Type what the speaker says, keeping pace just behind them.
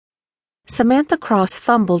Samantha Cross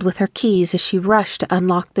fumbled with her keys as she rushed to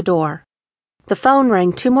unlock the door. The phone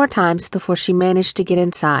rang 2 more times before she managed to get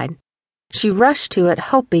inside. She rushed to it,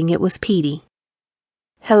 hoping it was Petey.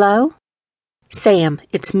 "Hello?" "Sam,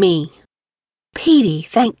 it's me." "Petey,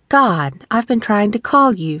 thank God. I've been trying to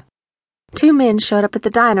call you. 2 men showed up at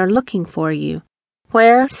the diner looking for you."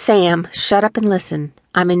 "Where?" "Sam, shut up and listen.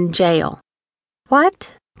 I'm in jail."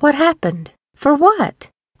 "What? What happened? For what?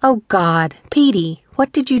 Oh, God. Petey,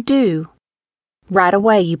 what did you do?" "Right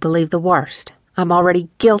away you believe the worst. I'm already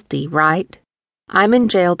guilty, right? I'm in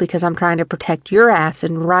jail because I'm trying to protect your ass,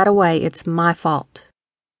 and right away it's my fault."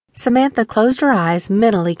 Samantha closed her eyes,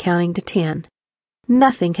 mentally counting to 10.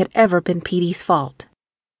 Nothing had ever been Petey's fault.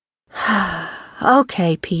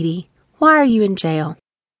 "Okay, Petey. Why are you in jail?"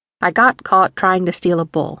 "I got caught trying to steal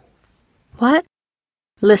a bull." "What?"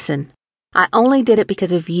 "Listen, I only did it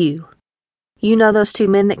because of you. You know those 2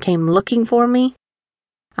 men that came looking for me?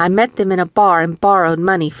 I met them in a bar and borrowed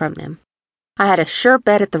money from them. I had a sure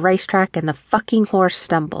bet at the racetrack and the fucking horse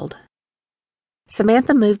stumbled."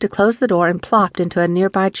 Samantha moved to close the door and plopped into a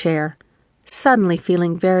nearby chair, suddenly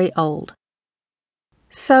feeling very old.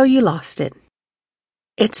 "So you lost it."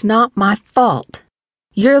 "It's not my fault.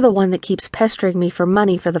 You're the one that keeps pestering me for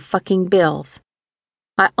money for the fucking bills.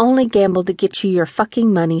 I only gambled to get you your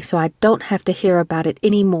fucking money so I don't have to hear about it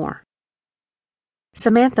anymore."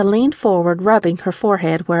 Samantha leaned forward, rubbing her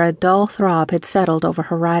forehead where a dull throb had settled over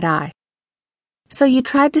her right eye. "So you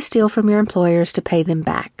tried to steal from your employers to pay them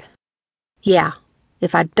back." "Yeah.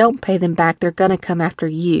 If I don't pay them back, they're gonna come after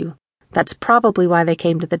you. That's probably why they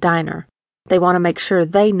came to the diner. They want to make sure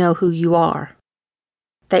they know who you are."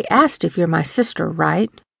 "They asked if you're my sister, right?"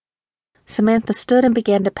 Samantha stood and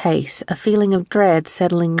began to pace, a feeling of dread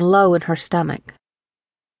settling low in her stomach.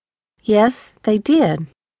 "Yes, they did.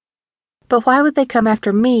 But why would they come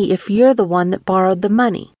after me if you're the one that borrowed the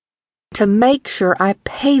money? To make sure I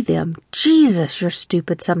pay them. Jesus, you're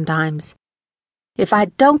stupid sometimes. If I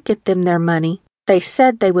don't get them their money, they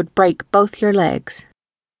said they would break both your legs."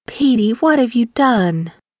 "Petey, what have you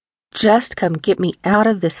done?" "Just come get me out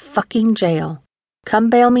of this fucking jail. Come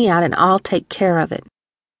bail me out and I'll take care of it."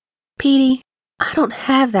 "Petey, I don't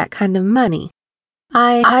have that kind of money.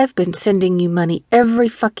 I've been sending you money every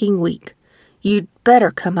fucking week. You'd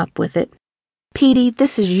better come up with it. Petey,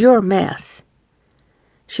 this is your mess."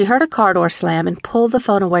 She heard a car door slam and pulled the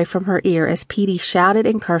phone away from her ear as Petey shouted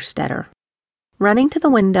and cursed at her. Running to the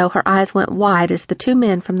window, her eyes went wide as the 2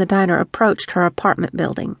 men from the diner approached her apartment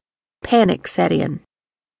building. Panic set in.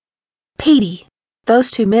 "Petey, those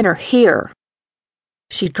 2 men are here."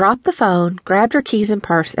 She dropped the phone, grabbed her keys and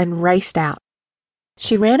purse, and raced out.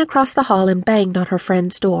 She ran across the hall and banged on her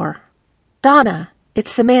friend's door. "Donna,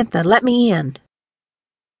 it's Samantha. Let me in."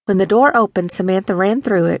 When the door opened, Samantha ran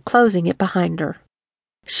through it, closing it behind her.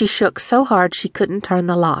 She shook so hard she couldn't turn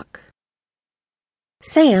the lock.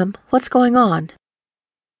 "Sam, what's going on?"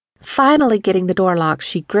 Finally getting the door locked,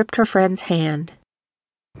 she gripped her friend's hand.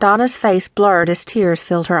 Donna's face blurred as tears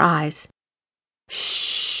filled her eyes.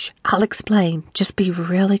 "Shh, I'll explain. Just be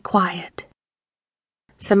really quiet."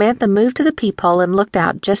 Samantha moved to the peephole and looked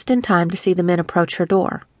out just in time to see the men approach her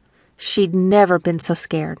door. She'd never been so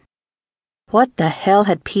scared. What the hell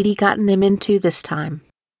had Petey gotten them into this time?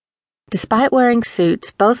 Despite wearing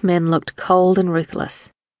suits, both men looked cold and ruthless.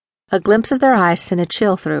 A glimpse of their eyes sent a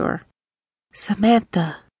chill through her.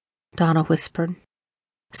 "Samantha," Donna whispered.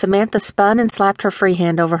 Samantha spun and slapped her free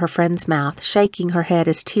hand over her friend's mouth, shaking her head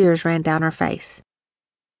as tears ran down her face.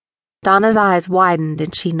 Donna's eyes widened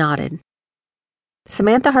and she nodded.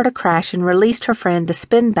 Samantha heard a crash and released her friend to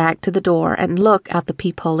spin back to the door and look out the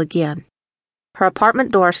peephole again. Her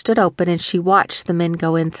apartment door stood open and she watched the men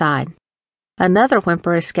go inside. Another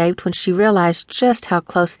whimper escaped when she realized just how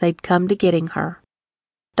close they'd come to getting her.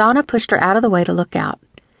 Donna pushed her out of the way to look out.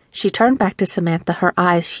 She turned back to Samantha, her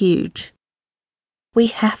eyes huge. "We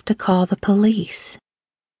have to call the police."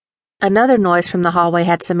 Another noise from the hallway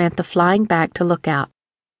had Samantha flying back to look out.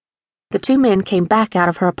 The 2 men came back out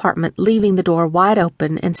of her apartment, leaving the door wide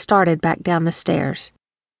open, and started back down the stairs.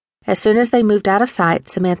 As soon as they moved out of sight,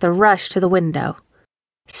 Samantha rushed to the window.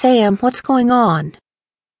 "Sam, what's going on?"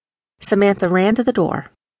 Samantha ran to the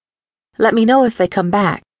door. "Let me know if they come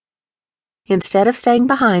back." Instead of staying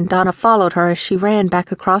behind, Donna followed her as she ran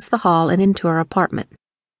back across the hall and into her apartment.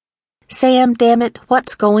 "Sam, damn it,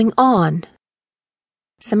 what's going on?"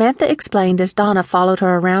 Samantha explained as Donna followed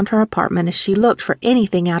her around her apartment as she looked for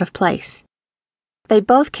anything out of place. They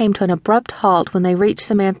both came to an abrupt halt when they reached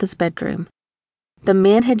Samantha's bedroom. The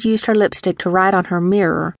men had used her lipstick to write on her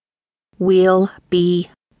mirror, "We'll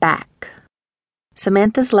be back."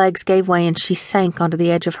 Samantha's legs gave way and she sank onto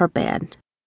the edge of her bed.